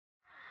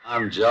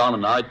I'm John,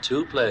 and I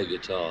too play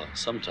guitar.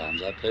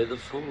 Sometimes I play the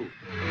fool.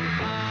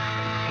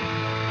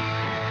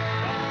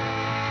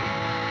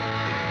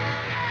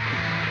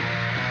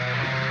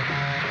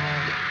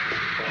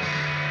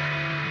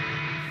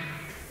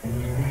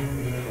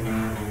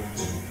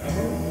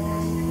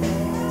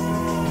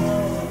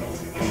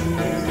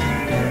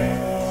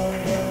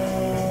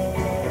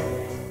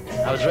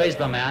 I was raised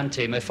by my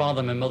auntie. My father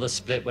and my mother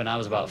split when I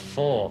was about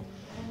 4.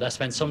 I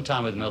spent some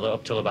time with mother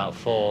up till about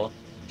 4.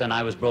 Then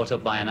I was brought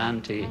up by an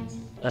auntie.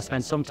 I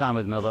spent some time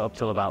with mother up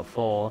till about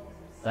 4.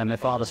 Then my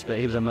father split.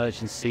 He was a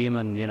merchant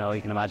seaman, you know,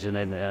 you can imagine,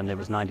 and it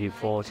was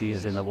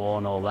 1940s in the war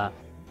and all that.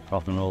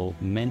 Rock and roll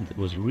meant it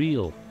was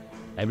real.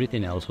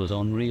 Everything else was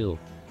unreal.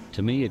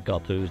 To me, it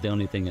got through. It was the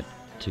only thing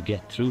to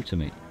get through to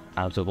me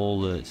out of all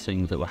the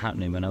things that were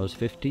happening when I was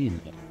 15.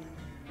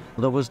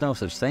 There was no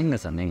such thing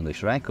as an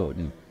English record.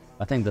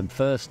 I think the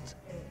first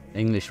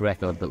English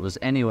record that was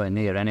anywhere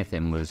near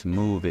anything was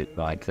Move It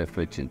by Cliff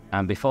Richard.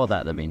 And before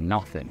that, there'd been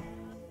nothing.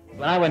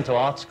 When I went to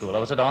art school, I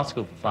was at art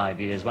school for 5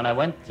 years. When I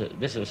went to,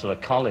 this was sort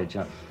of college,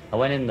 I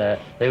went in there,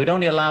 they would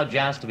only allow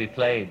jazz to be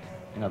played.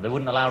 You know, they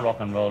wouldn't allow rock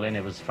and roll in,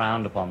 it was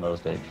frowned upon those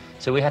days.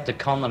 So we had to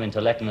con them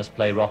into letting us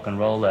play rock and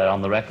roll there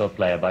on the record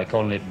player by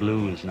calling it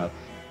blues, you know.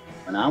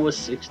 When I was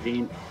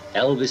 16,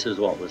 Elvis is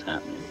what was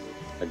happening.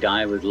 A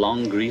guy with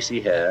long,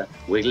 greasy hair,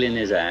 wiggling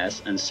his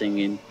ass and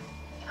singing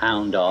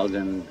Hound Dog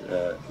and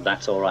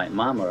That's All Right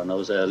Mama and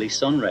those early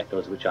Sun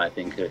records, which I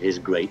think are his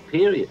great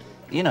period.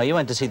 You know, you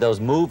went to see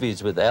those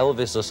movies with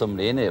Elvis or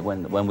somebody in it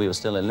when we were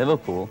still in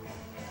Liverpool,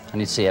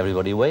 and you'd see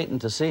everybody waiting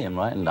to see him,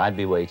 right? And I'd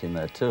be waiting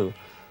there too.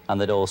 And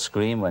they'd all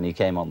scream when he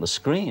came on the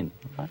screen,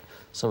 right?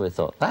 So we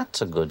thought,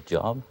 that's a good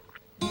job.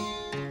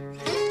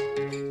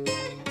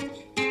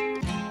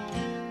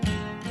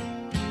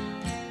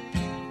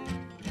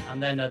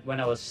 And then when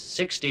I was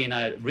 16,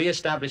 I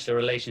re-established a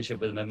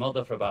relationship with my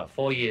mother for about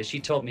 4 years. She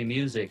taught me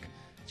music.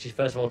 She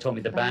first of all taught me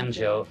the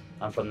banjo,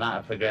 and from that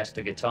I progressed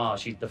to guitar.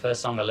 The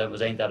first song I learned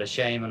was Ain't That a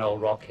Shame, an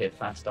old rock hit,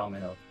 Fats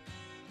Domino.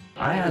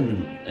 I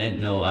had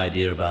no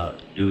idea about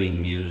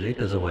doing music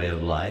as a way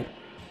of life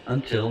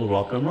until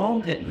rock and roll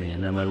hit me.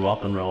 And then when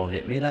rock and roll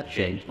hit me, that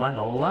changed my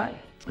whole life.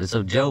 It's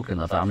a joke in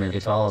the family.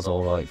 Guitar's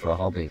all right for a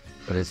hobby,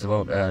 but it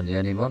won't earn you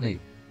any money.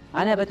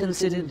 I never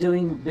considered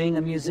being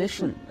a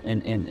musician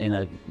in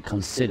a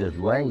considered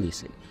way, you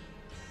see.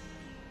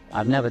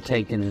 I've never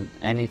taken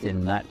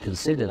anything that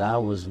considered. I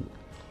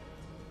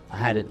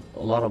had a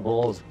lot of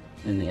balls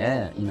in the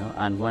air, you know,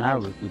 and when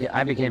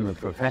I became a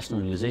professional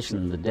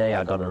musician the day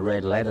I got a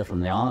red letter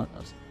from the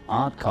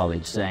art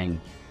college saying,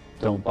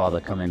 don't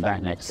bother coming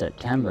back next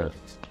September.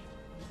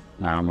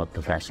 Now I'm a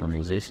professional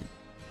musician.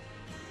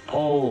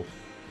 Paul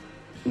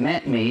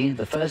met me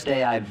the first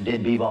day I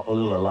did Bebop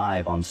Alula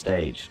live on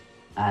stage.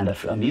 And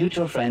a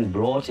mutual friend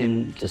brought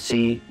him to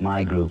see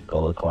my group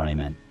called the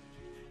Quarrymen.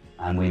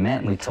 And we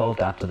met and we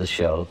talked after the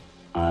show,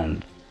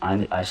 and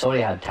I saw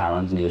he had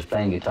talent and he was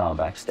playing guitar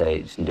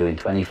backstage and doing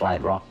 20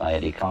 Flight Rock by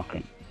Eddie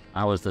Cochran.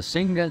 I was the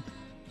singer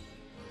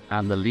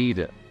and the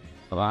leader,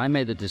 but I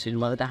made the decision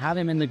whether to have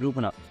him in the group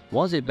or not.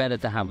 Was it better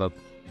to have a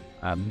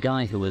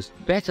guy who was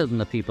better than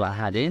the people I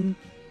had in,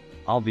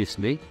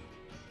 obviously,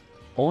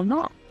 or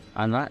not?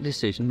 And that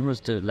decision was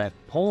to let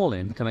Paul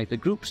in to make the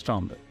group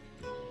stronger.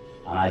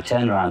 And I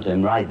turned around to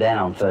him right then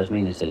on first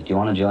meeting and said, do you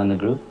want to join the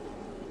group?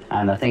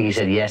 And I think he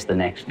said yes the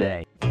next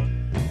day.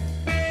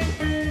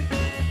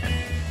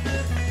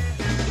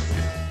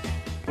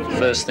 The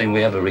first thing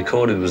we ever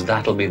recorded was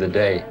That'll Be the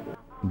Day.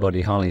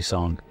 Buddy Holly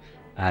song,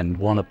 and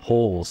one of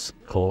Paul's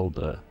called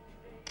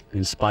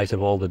In Spite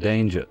of All the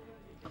Danger.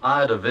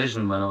 I had a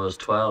vision when I was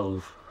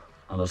 12,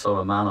 and I saw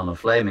a man on a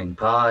flaming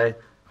pie,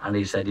 and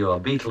he said, you are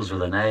Beatles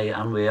with an A,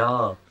 and we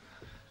are.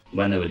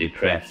 When they were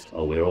depressed,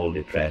 or we're all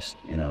depressed,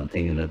 you know,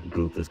 thinking that the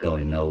group is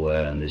going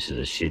nowhere and this is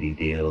a shitty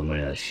deal and we're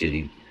in a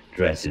shitty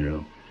dressing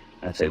room,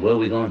 I'd say, where are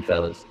we going,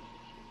 fellas?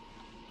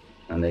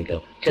 And they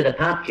go, to the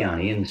pop,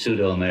 Johnny, in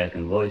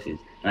pseudo-American voices.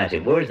 And I'd say,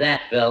 where's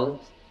that,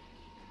 fellas?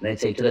 And they'd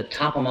say, to the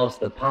toppermost,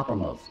 the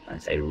poppermost.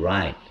 I'd say,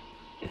 right.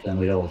 Then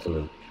we'd all sort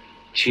of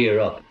cheer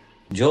up.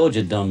 George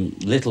had done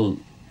little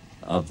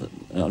of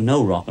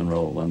no rock and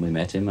roll when we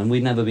met him, and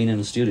we'd never been in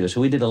a studio, so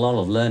we did a lot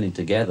of learning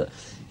together.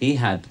 He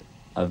had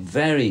a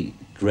very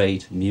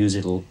great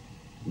musical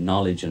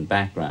knowledge and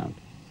background.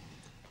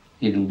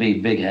 You can be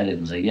big-headed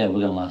and say, yeah, we're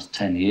going to last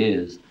 10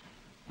 years.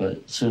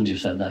 But as soon as you've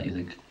said that, you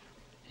think,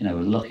 you know,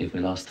 we're lucky if we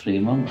last 3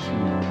 months.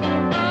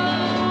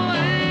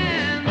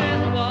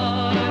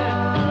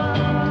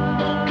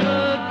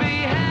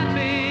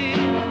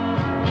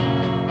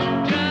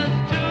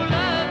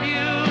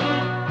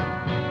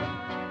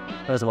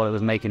 First of all, it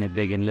was making it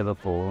big in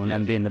Liverpool, and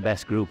then being the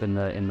best group in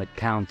the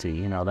county,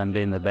 you know, then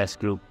being the best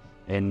group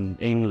in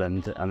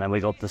England, and then we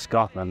go up to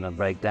Scotland and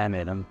break them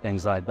in and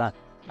things like that.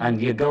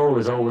 And your goal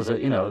is always,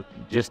 you know,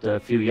 just a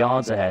few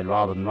yards ahead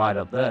rather than right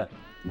up there.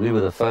 We were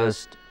the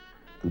first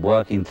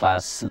working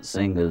class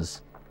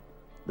singers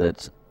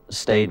that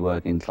stayed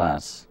working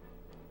class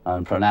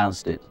and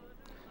pronounced it.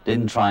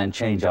 Didn't try and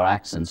change our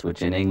accents,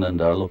 which in England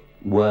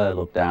were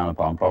looked down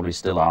upon, probably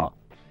still are.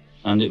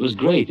 And it was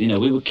great, you know,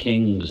 we were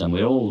kings and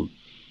we were all...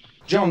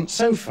 John,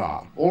 so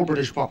far, all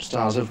British pop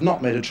stars have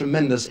not made a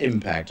tremendous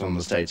impact on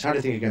the States. How do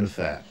you think you're going to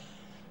fare?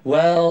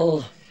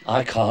 Well,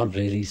 I can't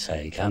really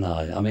say, can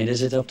I? I mean,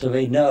 is it up to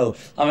me? No.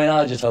 I mean,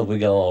 I just hope we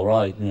go all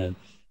right, you know.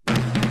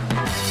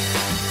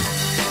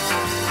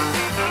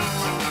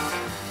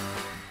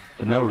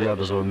 But nobody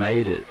others were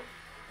made it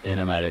in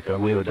America.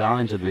 We were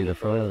dying to be the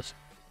first.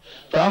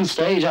 But on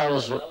stage, I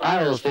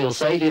always feel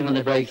safe even when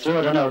they break through.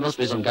 I don't know, it must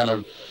be some kind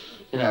of,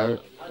 you know,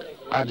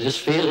 I just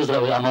feel as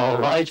though I'm all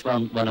right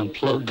when I'm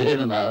plugged in,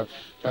 and I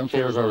don't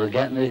feel as though they're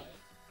getting me.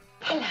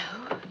 Hello.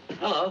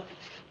 Hello.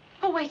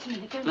 Oh, wait a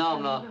minute. Don't No, tell I'm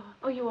me not. you are.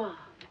 Oh, you are.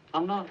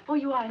 I'm not. Oh,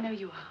 you are. I know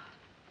you are.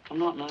 I'm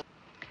not now.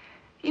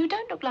 You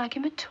don't look like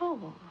him at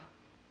all.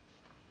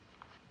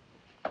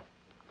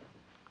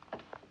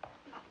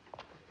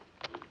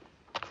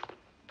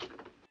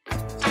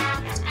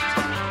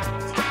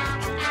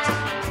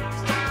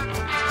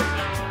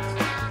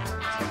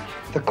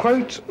 The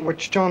quote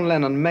which John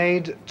Lennon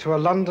made to a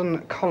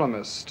London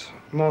columnist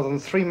more than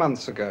 3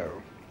 months ago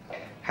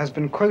has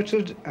been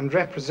quoted and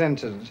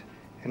represented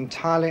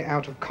entirely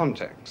out of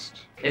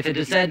context. If it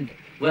had said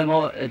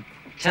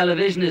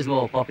television is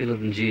more popular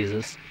than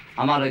Jesus,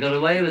 I might have got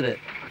away with it.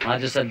 I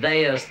just said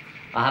they are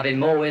having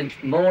more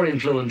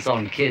influence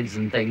on kids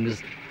and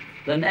things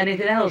than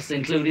anything else,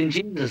 including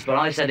Jesus. But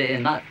I said it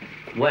in that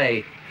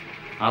way.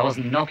 I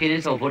wasn't knocking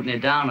it or putting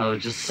it down. I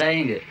was just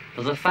saying it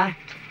as a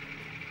fact.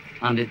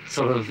 And it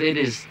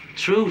is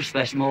true,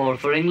 especially more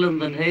for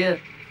England than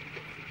here.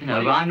 You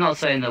know, but I'm not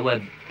saying that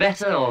we're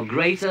better or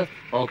greater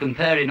or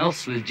comparing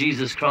us with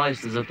Jesus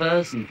Christ as a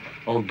person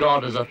or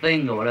God as a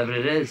thing or whatever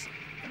it is.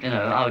 You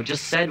know, I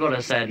just said what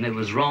I said and it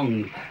was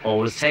wrong or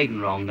was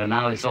taken wrong, and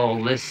now it's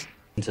all this.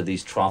 Into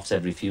these troughs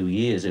every few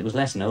years, it was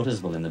less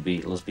noticeable in the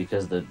Beatles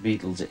because the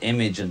Beatles'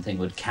 image and thing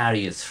would carry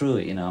you through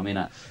it, you know. I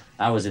mean,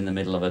 I was in the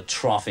middle of a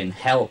trough in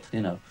Help,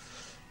 you know.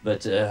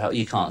 But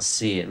you can't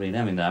see it really.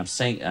 I mean, I'm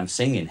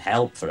singing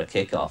Help for a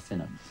kick-off, you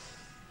know.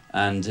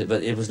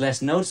 But it was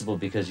less noticeable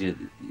because you're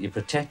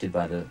protected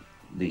by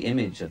the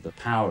image of the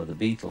power of the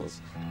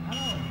Beatles.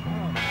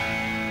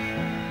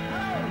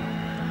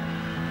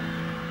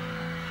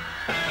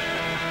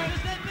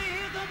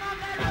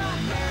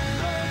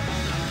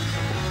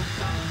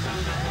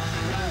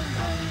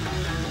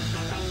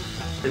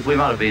 We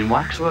might have been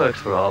waxworks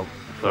for all,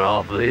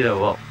 you know,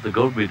 what the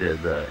good we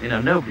did there. You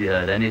know, nobody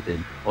heard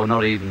anything, or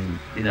not even,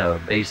 you know, a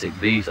basic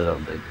beat, I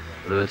don't think.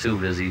 They were too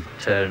busy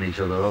tearing each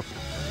other up.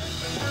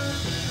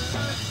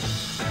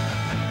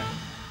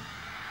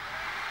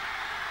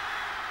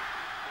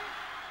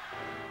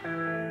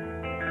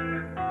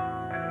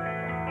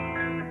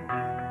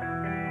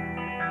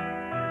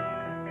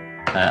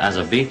 As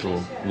a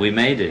Beatle, we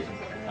made it,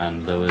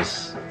 and there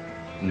was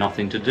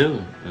nothing to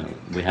do. You know,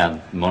 we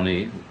had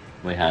money,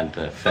 we had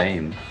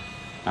fame,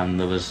 and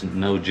there was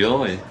no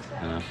joy.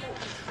 You know.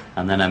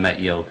 And then I met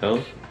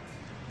Yoko,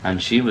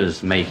 and she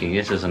was making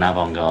it as an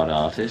avant-garde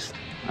artist,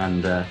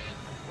 and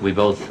we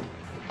both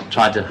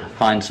tried to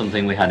find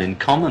something we had in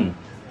common,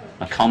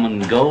 a common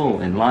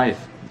goal in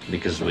life,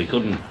 because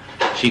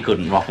she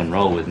couldn't rock and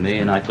roll with me,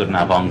 and I couldn't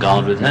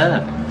avant-garde with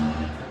her.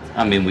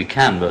 I mean, we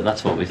can, but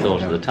that's what we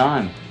thought at the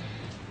time.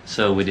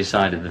 So we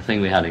decided the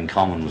thing we had in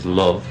common was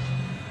love,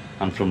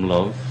 and from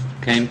love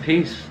came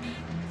peace.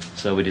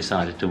 So we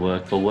decided to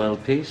work for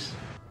world peace.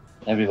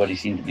 Everybody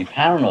seemed to be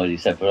paranoid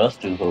except for us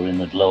two who were in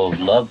the glow of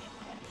love.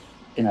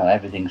 You know,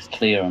 everything's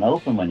clear and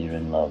open when you're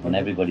in love, and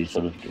everybody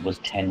sort of was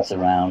tense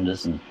around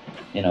us, and,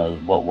 you know,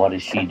 what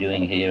is she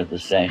doing here at the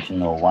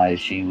session, or why is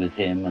she with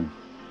him, and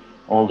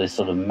all this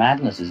sort of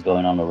madness is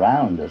going on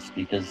around us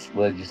because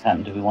we just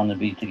happen to want to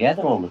be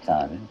together all the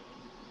time. You know?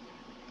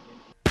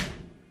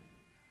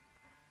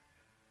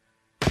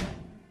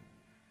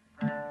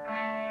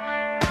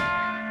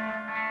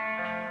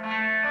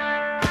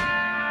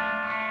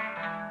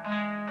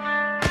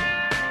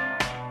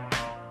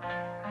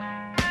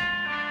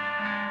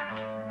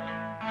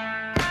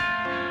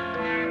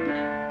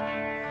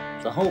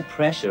 The whole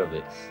pressure of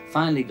it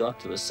finally got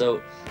to us.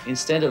 So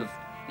instead of,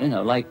 you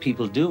know, like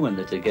people do when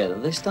they're together,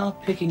 they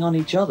start picking on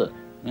each other.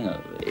 You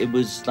know, it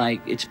was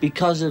like, it's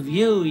because of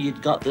you,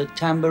 you'd got the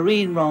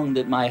tambourine wrong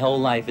that my whole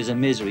life is a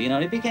misery. You know,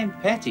 it became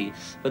petty,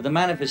 but the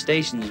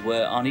manifestations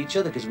were on each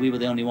other because we were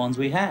the only ones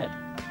we had.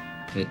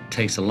 It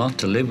takes a lot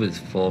to live with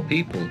four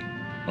people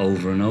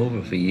over and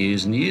over for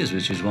years and years,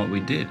 which is what we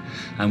did.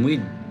 And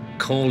we'd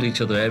called each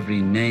other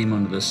every name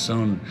under the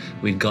sun.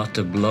 We'd got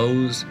to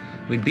blows.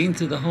 We'd been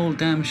through the whole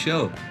damn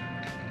show.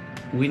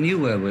 We knew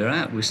where we were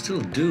at, we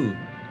still do.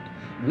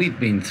 We'd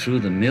been through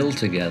the mill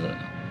together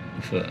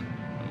for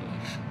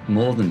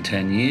more than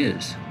 10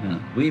 years. You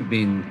know. We've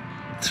been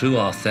through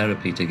our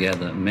therapy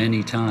together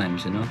many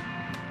times, you know.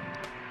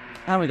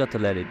 And we got to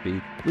let it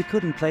be. We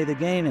couldn't play the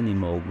game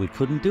anymore. We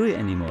couldn't do it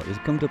anymore. It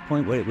had come to a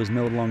point where it was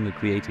no longer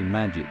creating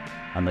magic,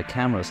 and the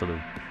camera sort of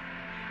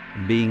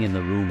being in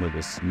the room with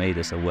us made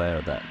us aware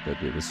of that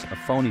it was a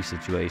phony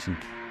situation.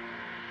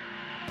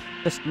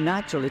 It's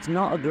natural, it's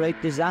not a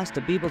great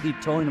disaster. People keep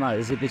talking about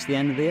it as if it's the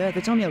end of the earth.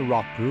 It's only a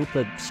rock group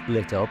that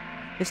split up.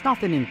 It's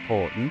nothing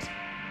important.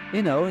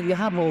 You know, you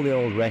have all the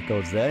old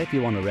records there if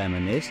you want to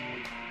reminisce.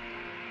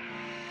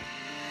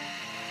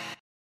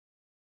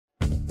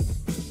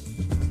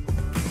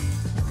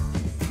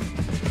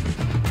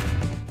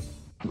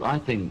 I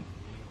think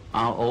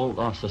all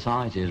our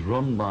society is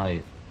run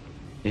by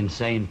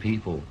insane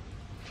people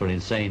for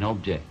insane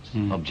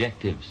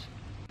objectives.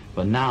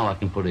 But now I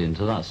can put it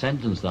into that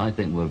sentence that I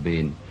think we're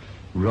being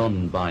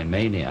run by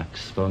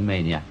maniacs for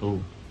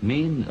maniacal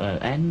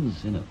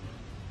ends, you know.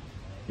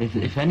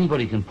 If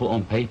anybody can put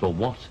on paper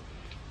what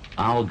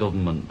our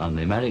government and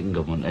the American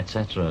government,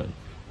 etc.,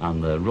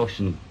 and the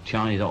Russian,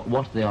 Chinese,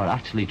 what they are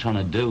actually trying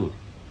to do,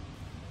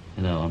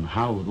 you know, and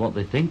what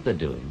they think they're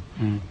doing,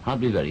 I'd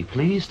be very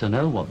pleased to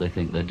know what they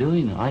think they're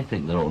doing. I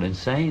think they're all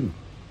insane,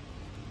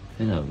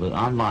 you know, but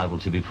I'm liable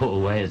to be put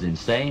away as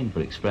insane for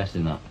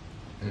expressing that.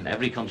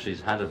 Every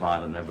country's had a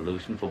violent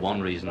revolution for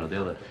one reason or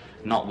the other.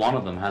 Not one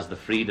of them has the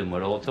freedom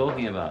we're all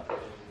talking about.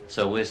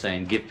 So we're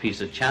saying give peace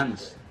a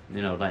chance,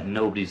 you know, like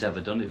nobody's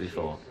ever done it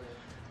before.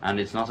 And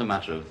it's not a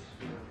matter of,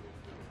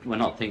 we're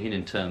not thinking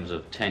in terms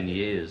of 10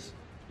 years,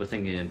 we're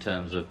thinking in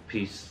terms of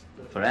peace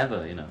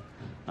forever, you know.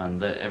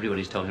 And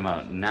everybody's talking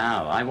about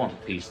now. I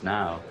want peace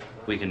now.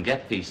 We can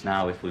get peace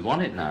now if we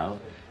want it now.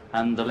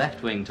 And the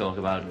left wing talk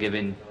about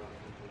giving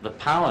the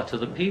power to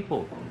the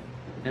people.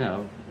 You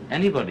know,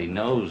 anybody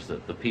knows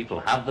that the people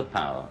have the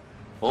power.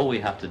 All we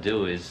have to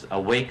do is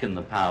awaken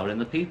the power in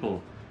the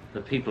people.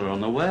 The people are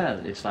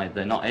unaware. It's like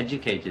they're not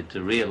educated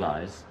to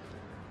realize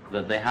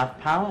that they have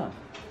power.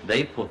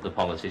 They put the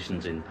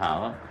politicians in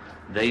power.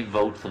 They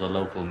vote for the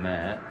local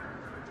mayor.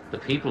 The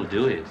people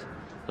do it.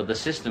 But the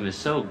system is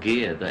so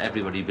geared that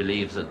everybody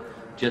believes that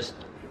just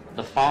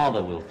the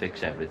father will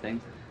fix everything.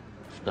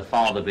 The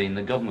father being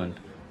the government.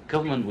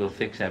 Government will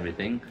fix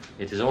everything.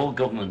 It is all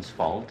government's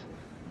fault.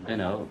 You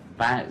know,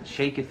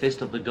 shake a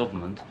fist at the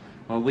government.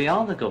 Well, we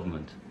are the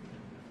government.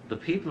 The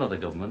people are the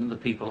government and the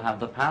people have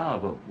the power,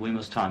 but we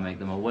must try and make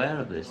them aware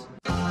of this.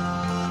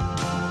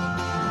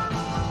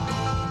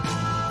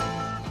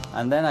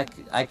 And then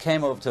I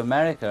came over to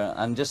America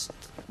and just,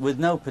 with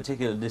no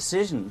particular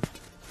decision,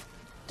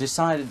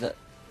 decided that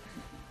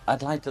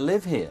I'd like to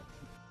live here.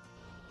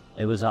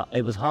 It was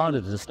harder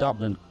to stop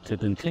than to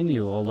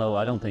continue, although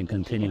I don't think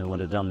continuing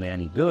would have done me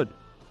any good,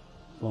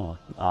 well,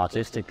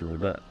 artistically,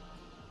 but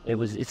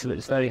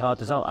it's very hard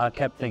to stop. I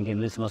kept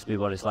thinking this must be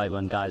what it's like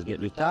when guys get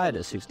retired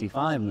at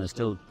 65 and they're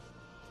still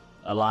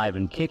alive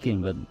and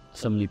kicking, but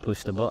somebody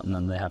pushed a button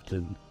and they have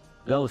to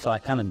go. So I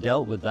kind of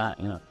dealt with that,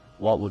 you know,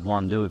 what would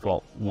one do if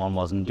one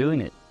wasn't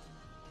doing it?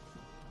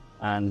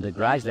 And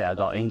gradually I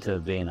got into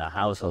being a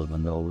house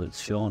husband or with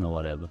Sean or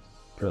whatever.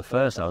 But at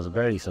first I was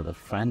very sort of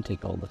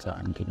frantic all the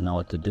time, didn't know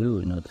what to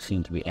do, you know, there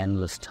seemed to be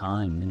endless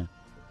time, you know.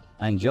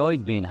 I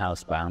enjoyed being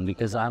housebound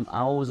because I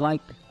always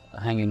liked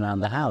hanging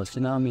around the house,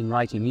 you know. I mean,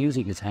 writing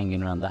music is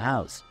hanging around the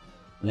house.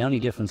 And the only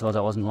difference was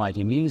I wasn't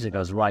writing music, I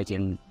was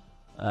writing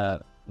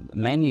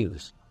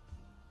menus,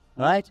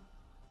 right?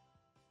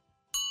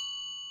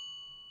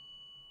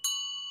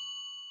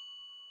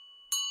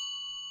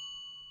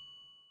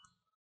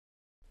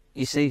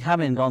 You see,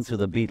 having gone through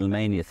the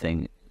Beatlemania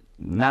thing,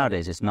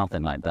 nowadays it's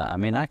nothing like that. I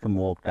mean, I can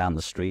walk down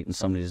the street and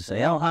somebody will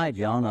say, "Oh, hi,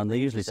 John," and they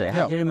usually say,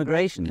 "How's your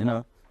immigration?" you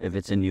know, if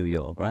it's in New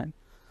York, right?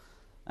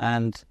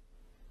 And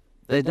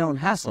they don't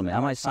hassle me.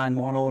 I might sign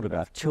one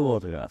autograph, 2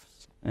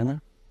 autographs, you know?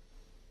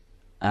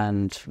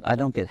 And I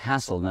don't get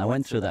hassled. And I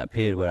went through that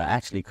period where I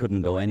actually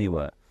couldn't go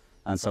anywhere.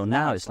 And so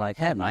now it's like,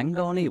 hey, I can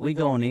go and eat. We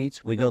go and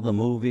eat. We go to the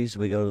movies.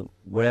 We go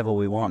wherever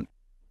we want.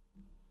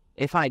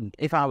 If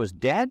I was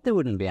dead, they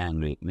wouldn't be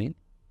angry at me.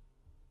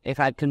 If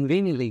I'd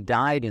conveniently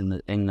died in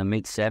the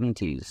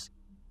mid-70s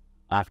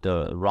after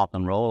a rock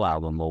and roll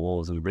album or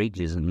Walls and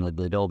Bridges, and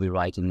they'd all be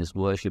writing this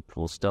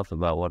worshipful stuff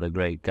about what a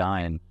great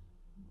guy, and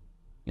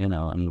you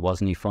know, and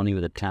wasn't he funny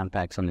with a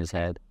Tampax on his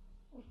head?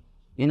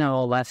 You know,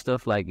 all that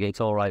stuff, like, it's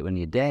all right when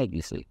you're dead,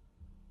 you see.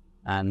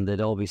 And they'd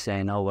all be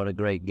saying, oh, what a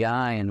great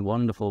guy, and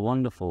wonderful,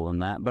 wonderful,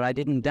 and that. But I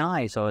didn't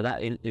die, so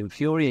that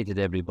infuriated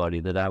everybody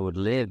that I would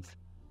live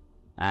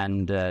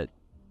and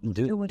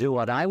do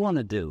what I want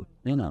to do,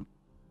 you know,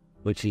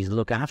 which is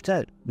look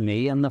after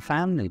me and the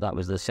family. That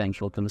was the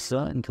central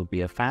concern, to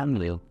be a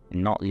family,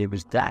 and not live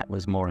as that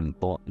was more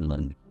important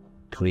than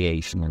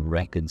creation and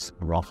records,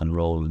 rock and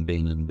roll, and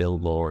being in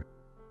Billboard.